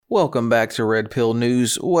Welcome back to Red Pill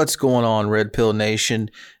News. What's going on, Red Pill Nation?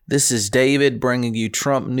 This is David bringing you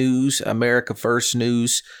Trump news, America First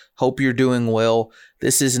news. Hope you're doing well.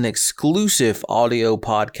 This is an exclusive audio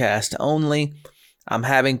podcast only. I'm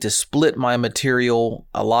having to split my material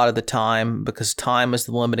a lot of the time because time is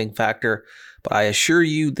the limiting factor. But I assure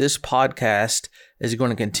you this podcast is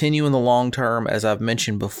going to continue in the long term, as I've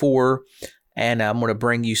mentioned before. And I'm going to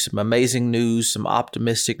bring you some amazing news, some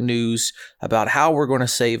optimistic news about how we're going to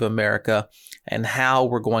save America and how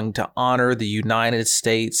we're going to honor the United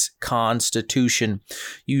States Constitution.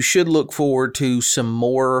 You should look forward to some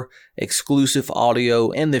more exclusive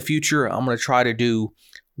audio in the future. I'm going to try to do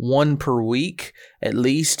one per week at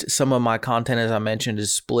least. Some of my content, as I mentioned,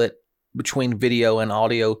 is split between video and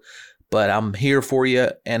audio. But I'm here for you,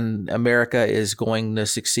 and America is going to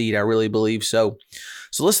succeed. I really believe so.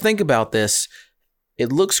 So let's think about this.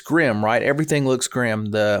 It looks grim, right? Everything looks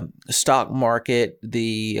grim. The stock market,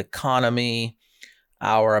 the economy,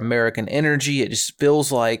 our American energy. It just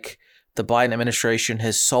feels like the Biden administration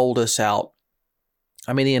has sold us out.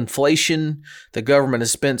 I mean, the inflation, the government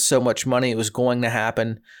has spent so much money, it was going to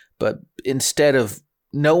happen. But instead of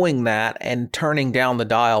knowing that and turning down the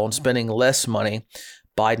dial and spending less money,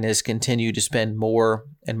 Biden has continued to spend more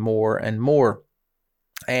and more and more.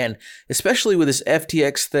 And especially with this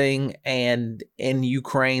FTX thing and in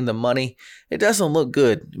Ukraine, the money, it doesn't look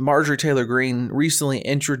good. Marjorie Taylor Greene recently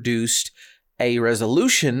introduced a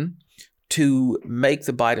resolution to make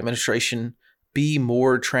the Biden administration be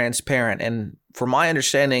more transparent. And from my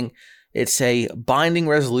understanding, it's a binding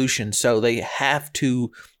resolution, so they have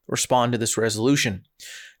to respond to this resolution.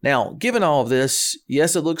 Now, given all of this,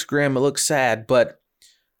 yes, it looks grim, it looks sad, but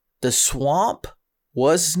the swamp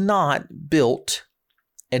was not built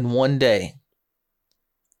in one day.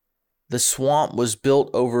 The swamp was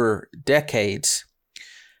built over decades.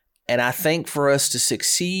 And I think for us to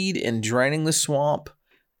succeed in draining the swamp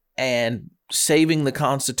and saving the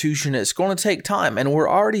Constitution, it's going to take time. And we're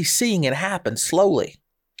already seeing it happen slowly.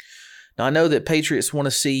 Now, I know that patriots want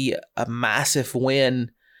to see a massive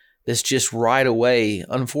win that's just right away.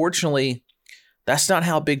 Unfortunately, that's not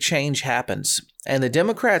how big change happens. And the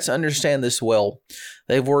Democrats understand this well.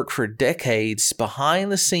 They've worked for decades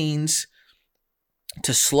behind the scenes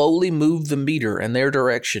to slowly move the meter in their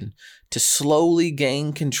direction, to slowly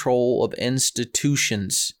gain control of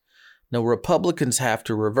institutions. Now, Republicans have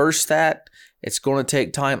to reverse that. It's going to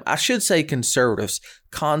take time. I should say conservatives,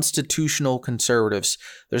 constitutional conservatives.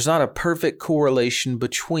 There's not a perfect correlation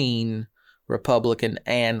between Republican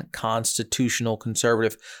and constitutional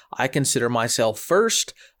conservative. I consider myself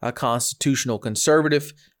first a constitutional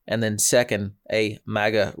conservative and then second a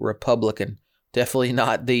MAGA Republican. Definitely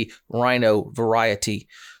not the rhino variety,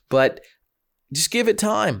 but just give it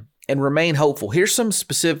time and remain hopeful. Here's some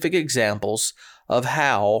specific examples of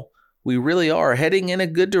how we really are heading in a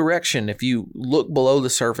good direction if you look below the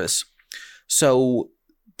surface. So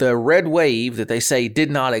the red wave that they say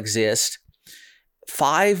did not exist,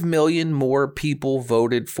 5 million more people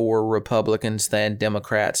voted for Republicans than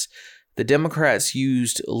Democrats. The Democrats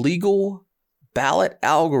used legal ballot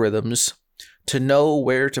algorithms to know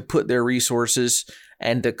where to put their resources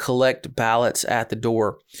and to collect ballots at the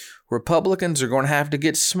door. Republicans are going to have to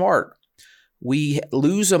get smart. We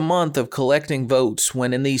lose a month of collecting votes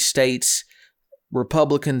when in these states,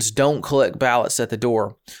 Republicans don't collect ballots at the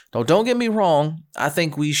door. Now, don't get me wrong. I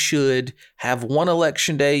think we should have one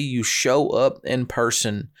election day you show up in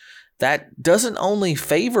person. That doesn't only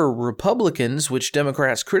favor Republicans, which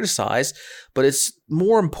Democrats criticize, but it's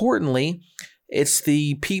more importantly, it's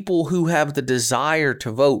the people who have the desire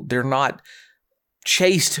to vote. They're not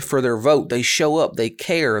chased for their vote. They show up. They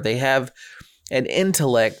care. They have an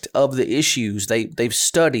intellect of the issues. They've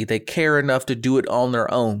studied. They care enough to do it on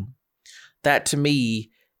their own. That, to me,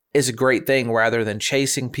 is a great thing rather than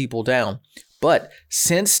chasing people down. But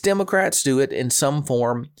since Democrats do it in some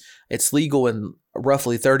form, it's legal in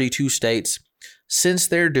roughly 32 states. Since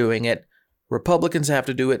they're doing it, Republicans have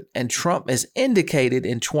to do it. And Trump has indicated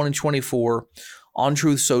in 2024 on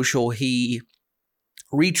Truth Social, he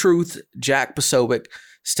retruthed Jack Posobiec,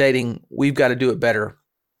 stating we've got to do it better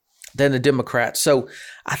than the Democrats. So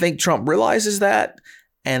I think Trump realizes that,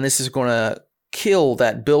 and this is going to kill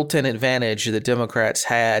that built-in advantage the Democrats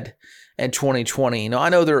had in 2020. Now, I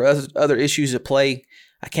know there are other issues at play.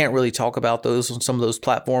 I can't really talk about those on some of those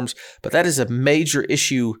platforms, but that is a major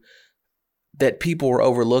issue that people are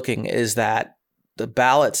overlooking, is that the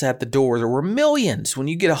ballots at the door, there were millions. When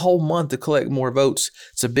you get a whole month to collect more votes,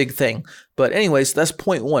 it's a big thing. But anyways, that's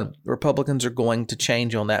point one. Republicans are going to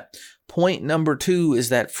change on that. Point number two is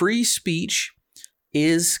that free speech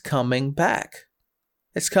is coming back.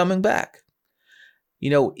 It's coming back.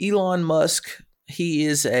 Elon Musk, he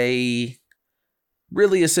is a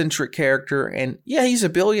really eccentric character. And yeah, he's a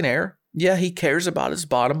billionaire. Yeah, he cares about his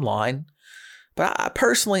bottom line. But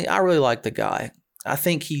I really like the guy. I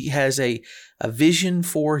think he has a vision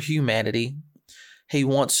for humanity. He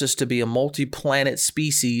wants us to be a multi-planet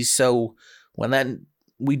species. So when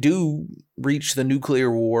we do reach the nuclear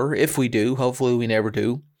war, if we do, hopefully we never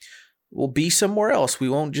do, we'll be somewhere else. We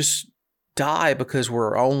won't just die because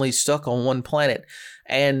we're only stuck on one planet.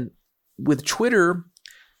 And with Twitter,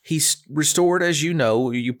 he's restored, as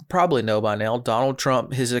you probably know by now, Donald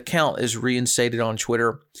Trump, his account is reinstated on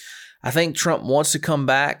Twitter. I think Trump wants to come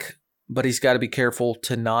back, but he's got to be careful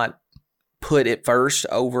to not put it first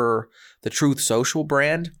over the Truth Social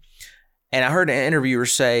brand. And I heard an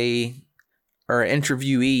interviewee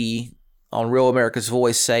on Real America's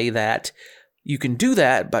Voice say that you can do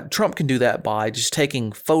that, but Trump can do that by just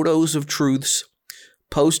taking photos of truths,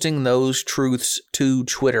 posting those truths to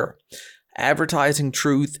Twitter, advertising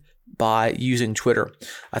truth by using Twitter.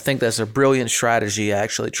 I think that's a brilliant strategy,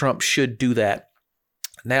 actually. Trump should do that.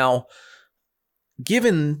 Now,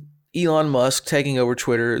 given Elon Musk taking over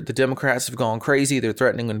Twitter, the Democrats have gone crazy. They're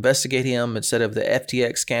threatening to investigate him instead of the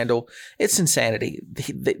FTX scandal. It's insanity.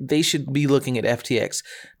 They should be looking at FTX,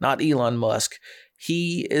 not Elon Musk.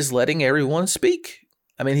 He is letting everyone speak.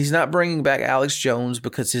 I mean, he's not bringing back Alex Jones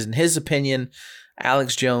because in his opinion,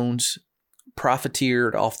 Alex Jones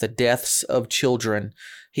profiteered off the deaths of children.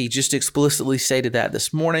 He just explicitly stated that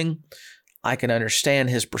this morning. I can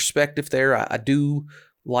understand his perspective there. I do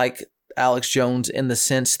like Alex Jones in the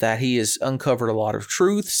sense that he has uncovered a lot of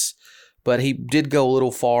truths, but he did go a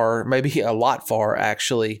little far, maybe a lot far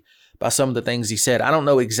actually, by some of the things he said. I don't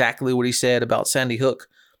know exactly what he said about Sandy Hook.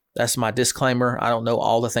 That's my disclaimer. I don't know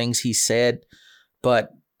all the things he said, but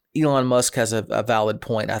Elon Musk has a valid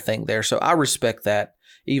point, I think, there. So I respect that,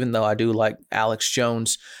 even though I do like Alex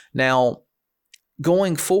Jones. Now,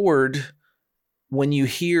 going forward, when you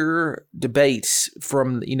hear debates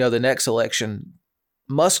from, the next election,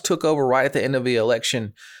 Musk took over right at the end of the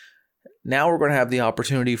election. Now we're going to have the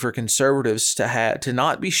opportunity for conservatives to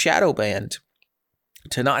not be shadow banned,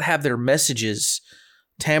 to not have their messages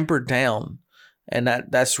tampered down. And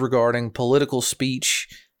that's regarding political speech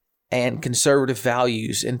and conservative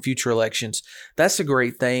values in future elections. That's a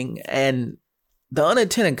great thing. And the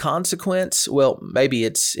unintended consequence, well, maybe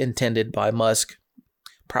it's intended by Musk,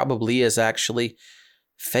 probably is actually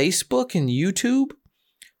Facebook and YouTube.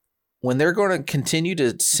 When they're going to continue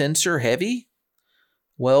to censor heavy,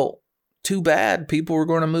 well, too bad. People are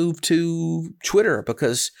going to move to Twitter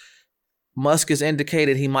because Musk has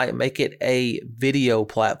indicated he might make it a video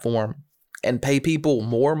platform and pay people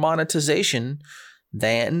more monetization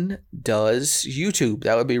than does YouTube.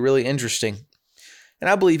 That would be really interesting. And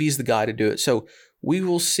I believe he's the guy to do it. So we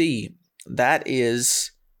will see. That is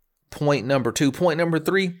point number 2. Point number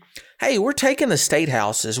 3, hey, we're taking the state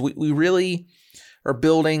houses. We really are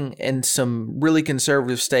building in some really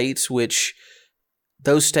conservative states, which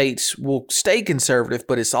those states will stay conservative,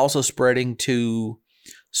 but it's also spreading to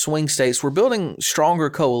swing states. We're building stronger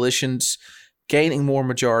coalitions, gaining more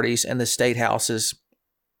majorities in the state houses.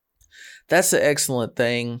 That's an excellent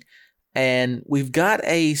thing. And we've got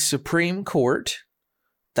a Supreme Court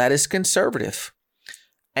that is conservative.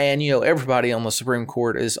 And, everybody on the Supreme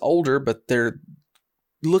Court is older, but they're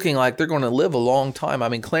looking like they're going to live a long time. I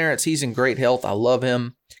mean, Clarence, he's in great health. I love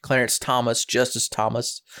him. Clarence Thomas, Justice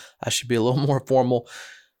Thomas. I should be a little more formal.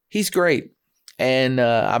 He's great. And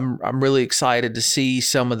I'm really excited to see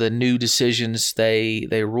some of the new decisions they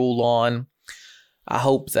rule on. I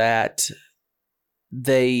hope that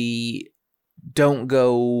they don't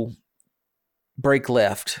go break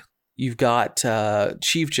left. You've got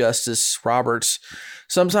Chief Justice Roberts.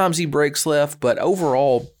 Sometimes he breaks left, but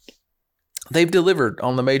overall, they've delivered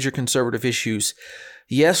on the major conservative issues.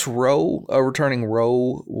 Yes, overturning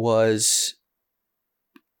Roe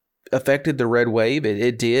affected the red wave.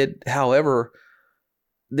 It did. However,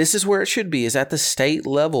 this is where it should be, is at the state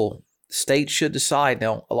level. States should decide.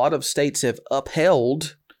 Now, a lot of states have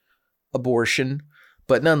upheld abortion,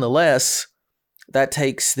 but nonetheless, that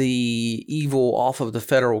takes the evil off of the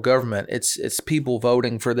federal government. It's people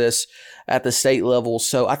voting for this at the state level.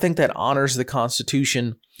 So I think that honors the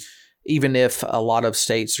Constitution, even if a lot of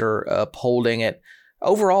states are upholding it.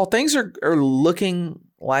 Overall, things are looking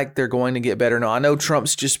like they're going to get better. Now, I know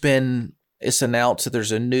Trump's it's announced that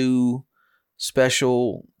there's a new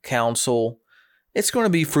special counsel. It's going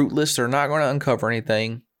to be fruitless. They're not going to uncover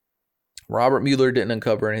anything. Robert Mueller didn't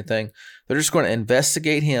uncover anything. They're just going to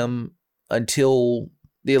investigate him until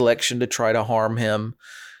the election to try to harm him.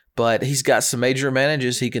 But he's got some major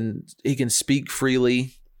advantages. He can speak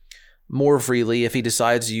freely. more freely if he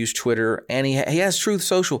decides to use Twitter. And he has Truth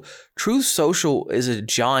Social. Truth Social is a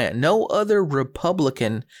giant. No other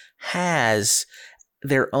Republican has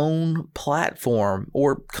their own platform,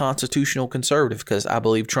 or constitutional conservative, because I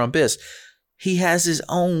believe Trump is. He has his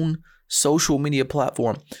own social media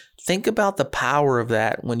platform. Think about the power of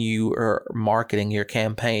that when you are marketing your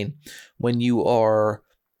campaign, when you are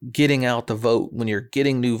getting out the vote, when you're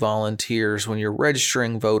getting new volunteers, when you're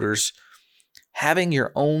registering voters. Having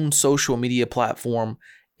your own social media platform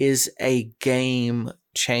is a game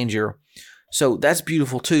changer. So that's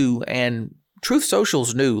beautiful too. And Truth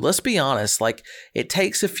Social's new. Let's be honest. Like, it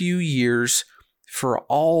takes a few years for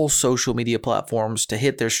all social media platforms to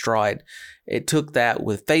hit their stride. It took that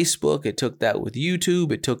with Facebook. It took that with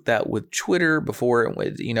YouTube. It took that with Twitter before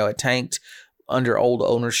it tanked under old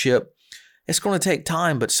ownership. It's going to take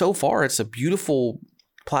time, but so far it's a beautiful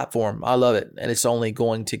platform. I love it, and it's only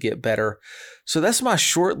going to get better. So that's my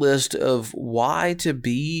short list of why to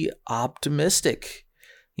be optimistic.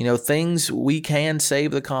 Things we can save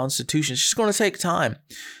the Constitution. It's just going to take time.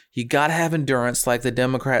 You got to have endurance, like the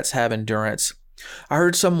Democrats have endurance. I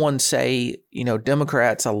heard someone say,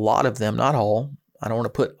 Democrats, a lot of them, not all, I don't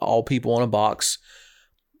want to put all people in a box,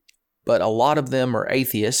 but a lot of them are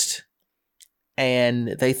atheists,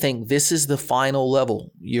 and they think this is the final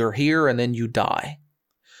level. You're here and then you die.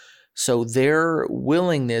 So their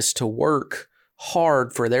willingness to work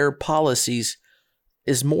hard for their policies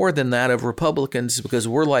is more than that of Republicans, because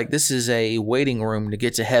we're like, this is a waiting room to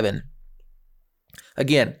get to heaven.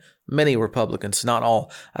 Again, many Republicans, not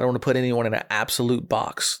all. I don't want to put anyone in an absolute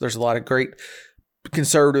box. There's a lot of great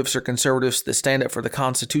conservatives or conservatives that stand up for the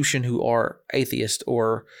Constitution who are atheist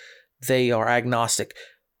or they are agnostic.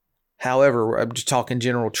 However, I'm just talking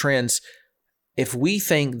general trends. If we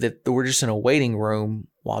think that we're just in a waiting room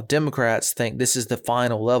while Democrats think this is the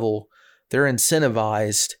final level, they're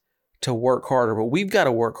incentivized to work harder. But we've got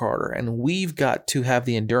to work harder, and we've got to have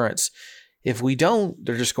the endurance. If we don't,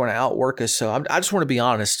 they're just going to outwork us. So I just want to be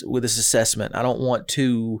honest with this assessment. I don't want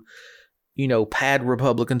to, pad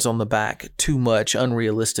Republicans on the back too much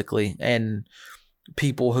unrealistically, and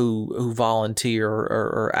people who volunteer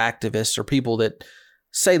or activists or people that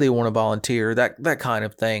say they want to volunteer, that kind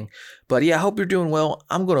of thing. But yeah, I hope you're doing well.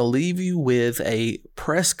 I'm going to leave you with a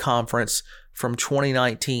press conference from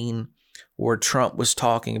 2019 where Trump was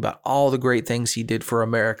talking about all the great things he did for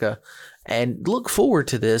America. And look forward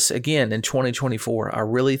to this again in 2024. I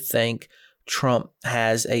really think Trump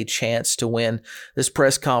has a chance to win. This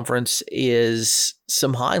press conference is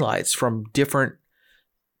some highlights from different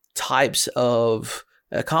types of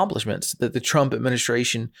accomplishments that the Trump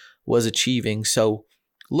administration was achieving. So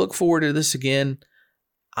look forward to this again.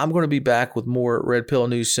 I'm going to be back with more Red Pill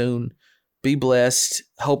news soon. Be blessed.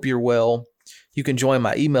 Hope you're well. You can join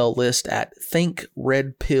my email list at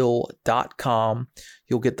thinkredpill.com.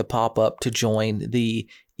 You'll get the pop-up to join the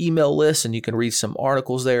email list, and you can read some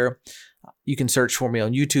articles there. You can search for me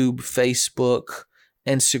on YouTube, Facebook,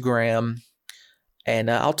 Instagram, and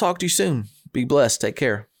I'll talk to you soon. Be blessed. Take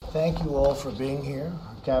care. Thank you all for being here.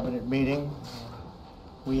 Our cabinet meeting.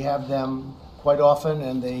 We have them quite often,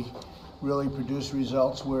 and they really produce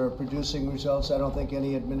results. We're producing results I don't think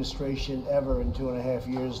any administration ever in 2.5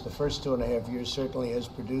 years, the first 2.5 years certainly, has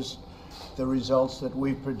produced the results that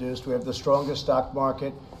we've produced. We have the strongest stock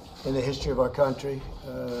market in the history of our country.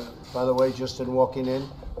 By the way, just in walking in,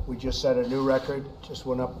 we just set a new record, just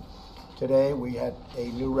went up today. We had a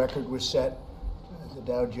new record was set. The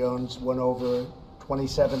Dow Jones went over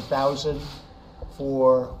 27,000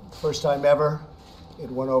 for the first time ever. It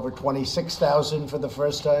went over 26,000 for the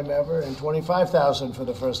first time ever and 25,000 for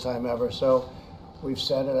the first time ever. So we've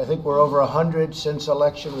set it. I think we're over 100 since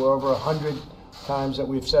election. We're over 100 times that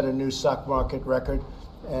we've set a new stock market record.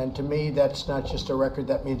 And to me, that's not just a record.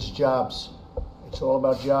 That means jobs. It's all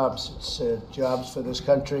about jobs. It's jobs for this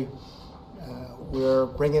country. We're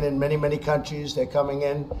bringing in many, many countries. They're coming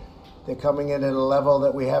in. They're coming in at a level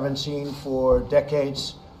that we haven't seen for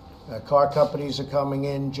decades. Car companies are coming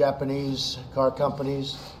in, Japanese car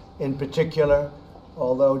companies in particular,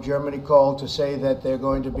 although Germany called to say that they're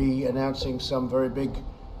going to be announcing some very big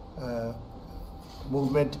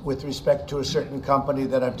movement with respect to a certain company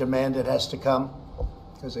that I've demanded has to come,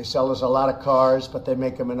 because they sell us a lot of cars, but they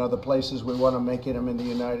make them in other places. We want to make them in the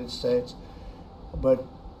United States. But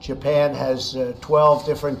Japan has 12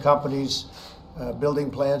 different companies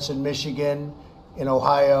building plants in Michigan, in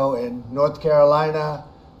Ohio, in North Carolina,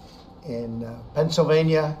 in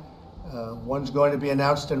Pennsylvania. One's going to be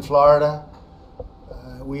announced in Florida.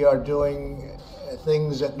 We are doing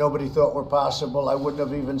things that nobody thought were possible. I wouldn't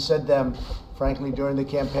have even said them, frankly, during the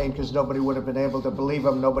campaign, because nobody would have been able to believe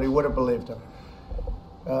them. Nobody would have believed them.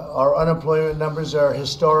 Our unemployment numbers are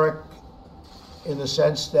historic in the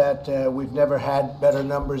sense that we've never had better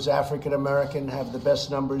numbers. African American have the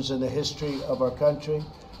best numbers in the history of our country.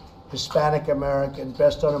 Hispanic American,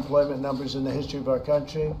 best unemployment numbers in the history of our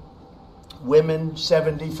country. Women,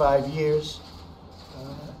 75 years.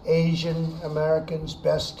 Asian Americans,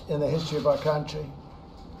 best in the history of our country.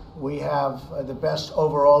 We have the best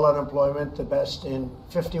overall unemployment, the best in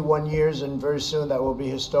 51 years, and very soon that will be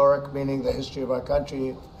historic, meaning the history of our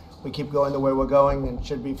country. We keep going the way we're going, and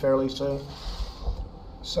should be fairly soon.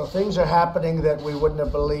 So things are happening that we wouldn't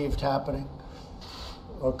have believed happening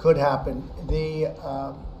or could happen.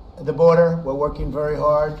 The border, we're working very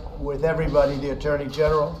hard with everybody, the Attorney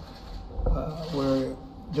General. We're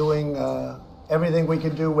doing everything we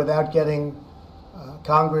can do without getting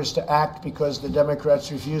Congress to act, because the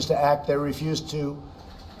Democrats refuse to act. They refuse to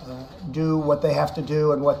do what they have to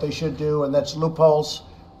do and what they should do, and that's loopholes.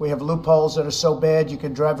 We have loopholes that are so bad you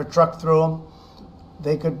can drive a truck through them.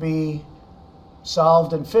 They could be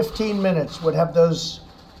solved in 15 minutes, would have those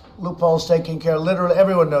loopholes taken care of. Literally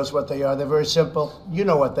everyone knows what they are. They're very simple. You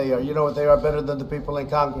know what they are. You know what they are better than the people in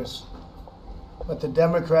Congress. But the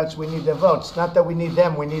Democrats, we need their votes. Not that we need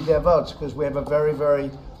them, we need their votes, because we have a very, very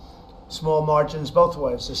small margins both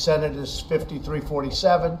ways. The Senate is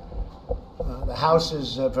 53-47. The House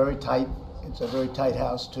is very tight. It's a very tight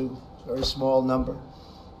House, too. It's a very small number.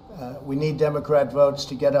 We need Democrat votes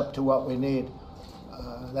to get up to what we need.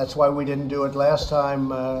 That's why we didn't do it last time,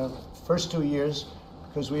 first 2 years,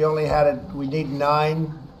 because we only had we need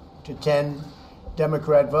 9 to 10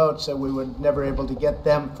 Democrat votes, and we were never able to get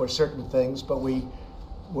them for certain things. But we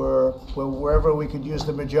were wherever we could use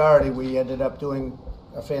the majority, we ended up doing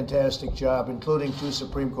a fantastic job, including 2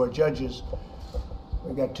 Supreme Court judges.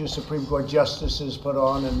 We got 2 Supreme Court justices put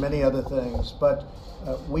on, and many other things. But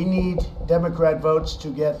we need Democrat votes to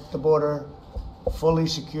get the border fully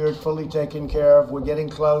secured, fully taken care of. We're getting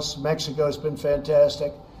close. Mexico's been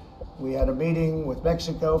fantastic. We had a meeting with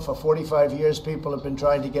Mexico. For 45 years, people have been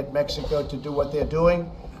trying to get Mexico to do what they're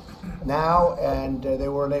doing now, and they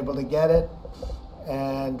weren't able to get it.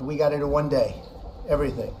 And we got it in one day,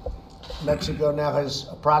 everything. Mexico now has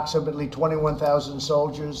approximately 21,000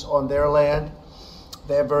 soldiers on their land.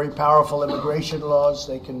 They have very powerful immigration laws.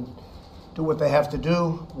 They can do what they have to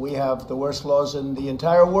do. We have the worst laws in the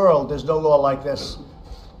entire world. There's no law like this.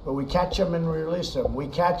 But we catch them and release them. We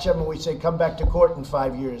catch them and we say, come back to court in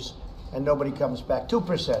 5 years. And nobody comes back.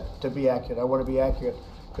 2%, to be accurate. I want to be accurate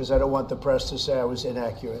because I don't want the press to say I was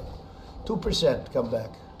inaccurate. 2% come back.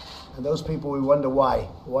 And those people, we wonder why.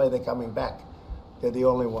 Why are they coming back? They're the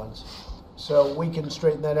only ones. So we can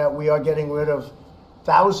straighten that out. We are getting rid of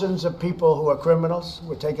thousands of people who are criminals.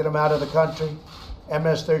 We're taking them out of the country.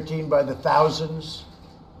 MS-13 by the thousands,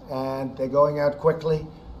 and they're going out quickly.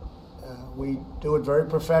 We do it very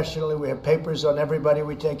professionally. We have papers on everybody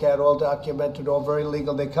we take out, all documented, all very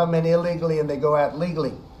legal. They come in illegally and they go out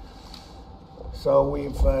legally. So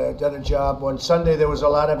we've done a job. On Sunday there was a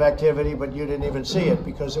lot of activity, but you didn't even see it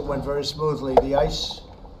because it went very smoothly. The ICE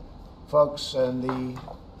folks and the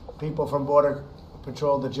people from Border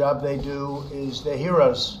Patrol, the job they do is they're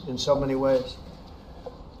heroes in so many ways.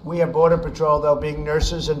 We have Border Patrol, though, being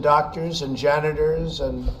nurses and doctors and janitors,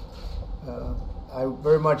 and I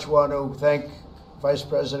very much want to thank Vice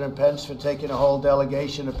President Pence for taking a whole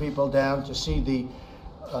delegation of people down to see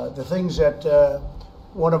the things that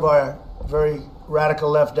one of our very radical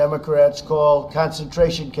left Democrats call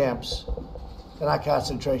concentration camps. They're not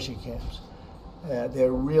concentration camps.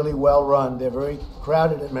 They're really well run. They're very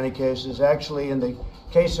crowded in many cases. Actually, in the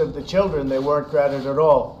case of the children, they weren't crowded at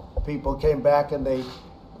all. People came back and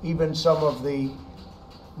even some of the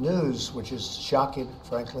news, which is shocking,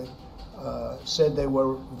 frankly, said they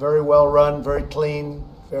were very well run, very clean,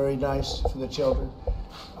 very nice for the children.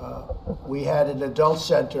 We had an adult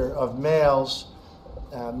center of males.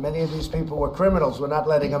 Many of these people were criminals. We're not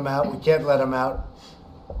letting them out. We can't let them out.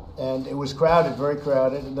 And it was crowded, very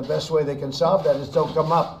crowded. And the best way they can solve that is don't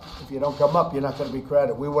come up. If you don't come up, you're not going to be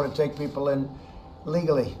crowded. We want to take people in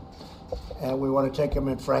legally. And we want to take them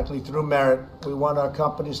in, frankly, through merit. We want our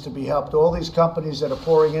companies to be helped. All these companies that are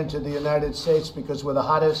pouring into the United States because we're the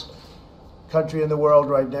hottest country in the world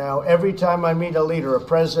right now. Every time I meet a leader, a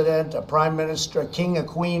president, a prime minister, a king, a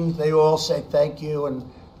queen, they all say thank you and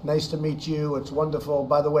nice to meet you. It's wonderful.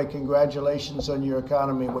 By the way, congratulations on your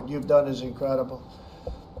economy. What you've done is incredible.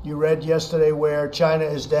 You read yesterday where China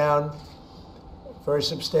is down very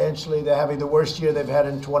substantially. They're having the worst year they've had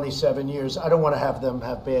in 27 years. I don't want to have them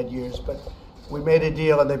have bad years, but we made a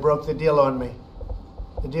deal and they broke the deal on me.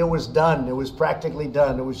 The deal was done. It was practically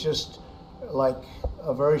done. It was just like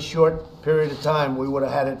a very short period of time we would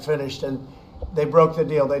have had it finished. And they broke the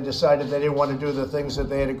deal. They decided they didn't want to do the things that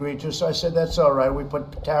they had agreed to. So I said, that's all right. We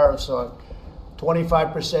put tariffs on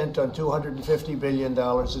 25% on $250 billion.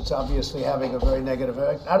 It's obviously having a very negative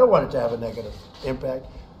impact. I don't want it to have a negative impact.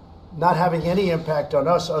 Not having any impact on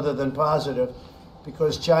us other than positive,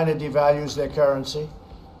 because China devalues their currency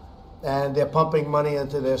and they're pumping money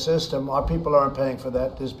into their system. Our people aren't paying for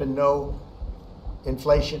that. There's been no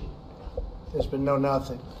inflation. There's been no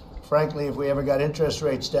nothing. Frankly, if we ever got interest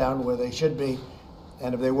rates down where they should be,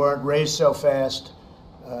 and if they weren't raised so fast,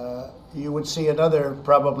 you would see another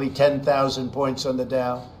probably 10,000 points on the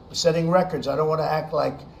Dow. We're setting records. I don't want to act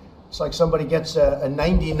like it's like somebody gets a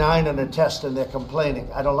 99 on a test and they're complaining.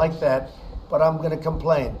 I don't like that, but I'm going to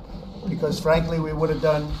complain because, frankly, we would have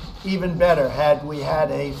done even better had we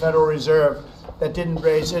had a Federal Reserve that didn't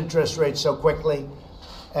raise interest rates so quickly,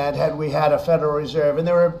 and had we had a Federal Reserve, and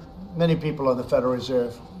there are many people on the Federal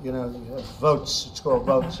Reserve, you know, votes, it's called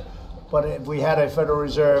votes, but if we had a Federal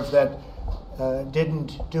Reserve that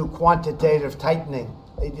didn't do quantitative tightening.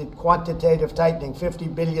 They did quantitative tightening,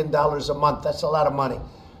 $50 billion a month. That's a lot of money.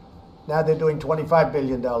 Now they're doing $25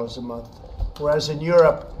 billion a month. Whereas in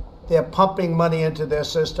Europe, they're pumping money into their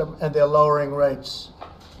system and they're lowering rates.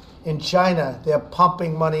 In China, they're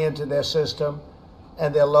pumping money into their system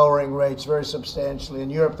and they're lowering rates very substantially.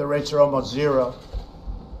 In Europe, the rates are almost zero.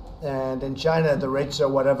 And in China, the rates are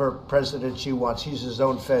whatever President Xi wants. He's his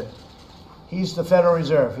own Fed. He's the Federal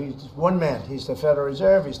Reserve. He's one man. He's the Federal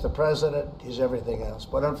Reserve. He's the president. He's everything else.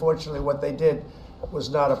 But unfortunately, what they did was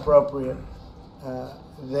not appropriate.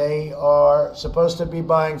 They are supposed to be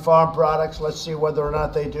buying farm products. Let's see whether or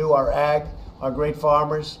not they do. Our ag, our great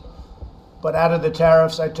farmers. But out of the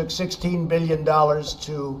tariffs, I took $16 billion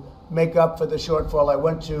to make up for the shortfall. I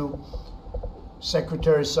went to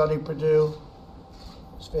Secretary Sonny Perdue.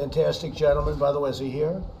 He's a fantastic gentleman. By the way, is he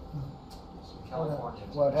here? California.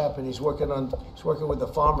 What happened? He's working with the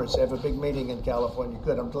farmers. They have a big meeting in California.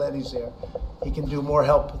 Good. I'm glad he's there. He can do more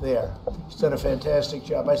help there. He's done a fantastic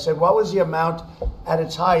job. I said, what was the amount at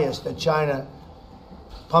its highest that China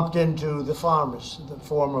pumped into the farmers, the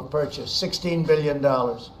form of purchase? $16 billion.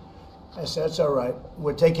 I said, that's all right.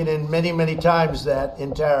 We're taking in many, many times that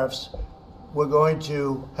in tariffs. We're going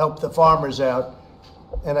to help the farmers out.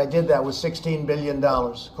 And I did that with $16 billion.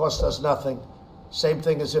 Cost us nothing. Same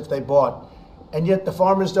thing as if they bought. And yet the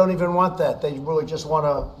farmers don't even want that. They really just want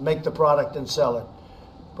to make the product and sell it.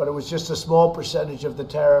 But it was just a small percentage of the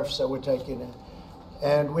tariffs that we're taking in.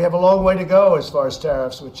 And we have a long way to go as far as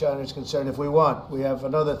tariffs with China is concerned if we want. We have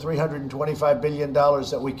another $325 billion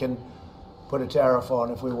that we can put a tariff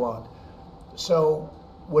on if we want. So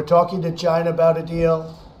we're talking to China about a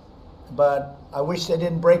deal, but I wish they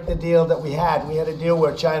didn't break the deal that we had. We had a deal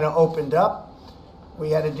where China opened up. We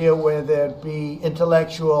had a deal where there'd be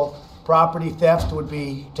intellectual property theft would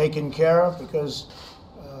be taken care of because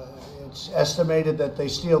it's estimated that they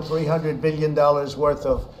steal $300 billion worth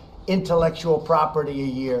of intellectual property a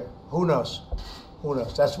year. Who knows? Who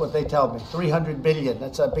knows? That's what they tell me. 300 billion.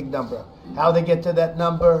 That's a big number. How they get to that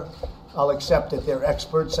number, I'll accept it. They're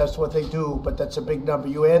experts. That's what they do. But that's a big number.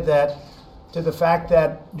 You add that to the fact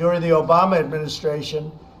that during the Obama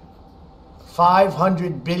administration,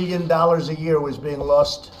 $500 billion a year was being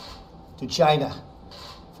lost to China.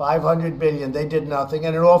 500 billion. They did nothing.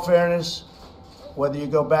 And in all fairness, whether you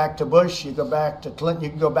go back to Bush, you go back to Clinton, you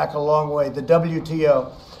can go back a long way. The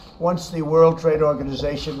WTO, once the World Trade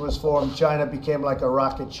Organization was formed, China became like a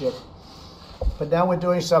rocket ship. But now we're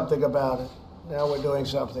doing something about it. Now we're doing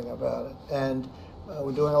something about it. And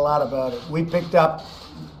we're doing a lot about it. We picked up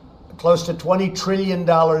close to $20 trillion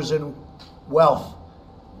in wealth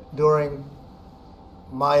during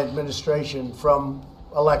my administration from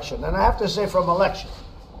election. And I have to say from election.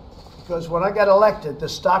 Because when I got elected, the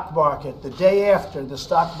stock market, the day after, the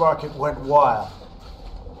stock market went wild.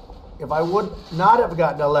 If I would not have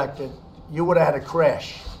gotten elected, you would have had a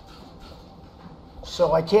crash.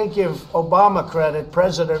 So I can't give Obama credit,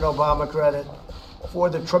 President Obama credit, for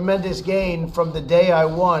the tremendous gain from the day I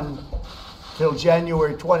won till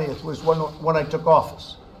January 20th was when I took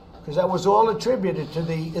office. Because that was all attributed to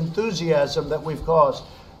the enthusiasm that we've caused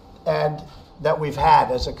and that we've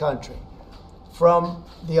had as a country. From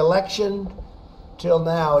the election till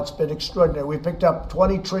now, it's been extraordinary. We picked up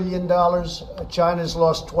 $20 trillion. China's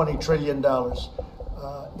lost $20 trillion.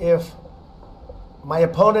 If my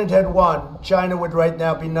opponent had won, China would right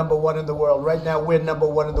now be number one in the world. Right now, we're number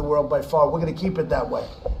one in the world by far. We're going to keep it that way.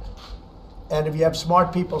 And if you have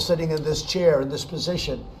smart people sitting in this chair, in this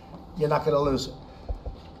position, you're not going to lose it.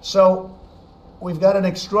 So we've got an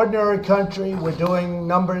extraordinary country. We're doing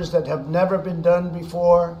numbers that have never been done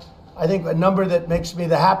before. I think a number that makes me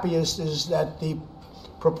the happiest is that the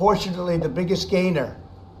proportionately the biggest gainer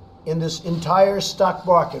in this entire stock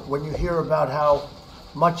market. When you hear about how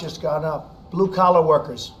much it's gone up, blue-collar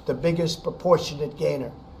workers, the biggest proportionate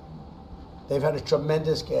gainer. They've had a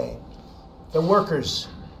tremendous gain. The workers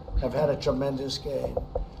have had a tremendous gain.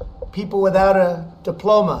 People without a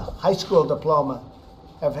diploma, high school diploma,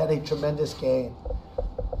 have had a tremendous gain.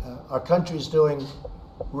 Our country is doing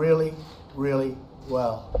really, really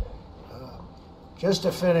well. Just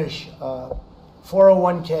to finish,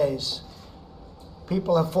 401ks.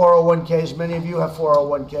 People have 401ks. Many of you have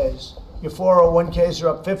 401ks. Your 401ks are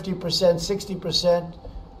up 50%, 60%.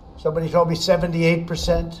 Somebody told me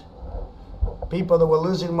 78%. People that were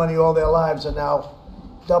losing money all their lives are now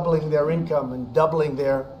doubling their income and doubling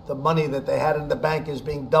the money that they had in the bank is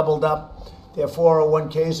being doubled up. Their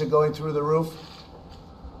 401ks are going through the roof.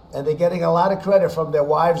 And they're getting a lot of credit from their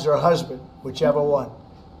wives or husband, whichever one.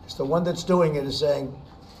 Because the one that's doing it is saying,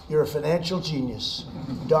 you're a financial genius.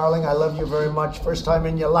 Darling, I love you very much. First time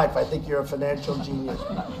in your life, I think you're a financial genius.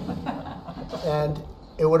 And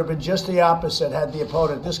it would have been just the opposite had the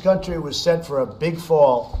opponent. This country was set for a big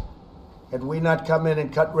fall. Had we not come in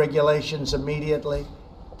and cut regulations immediately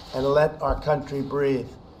and let our country breathe.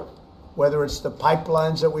 Whether it's the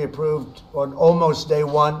pipelines that we approved on almost day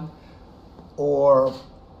one, or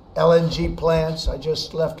LNG plants. I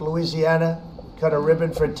just left Louisiana, cut a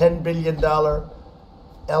ribbon for a $10 billion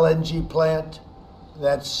LNG plant.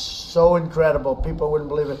 That's so incredible. People wouldn't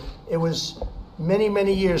believe it. It was many,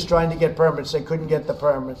 many years trying to get permits. They couldn't get the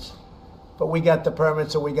permits. But we got the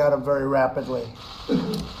permits, and we got them very rapidly.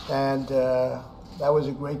 And that was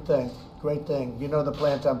a great thing. Great thing. You know the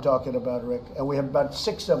plant I'm talking about, Rick. And we have about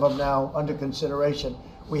 6 of them now under consideration.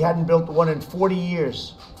 We hadn't built one in 40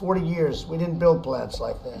 years. 40 years. We didn't build plants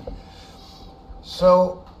like that.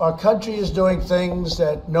 So our country is doing things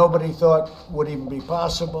that nobody thought would even be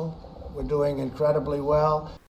possible. We're doing incredibly well.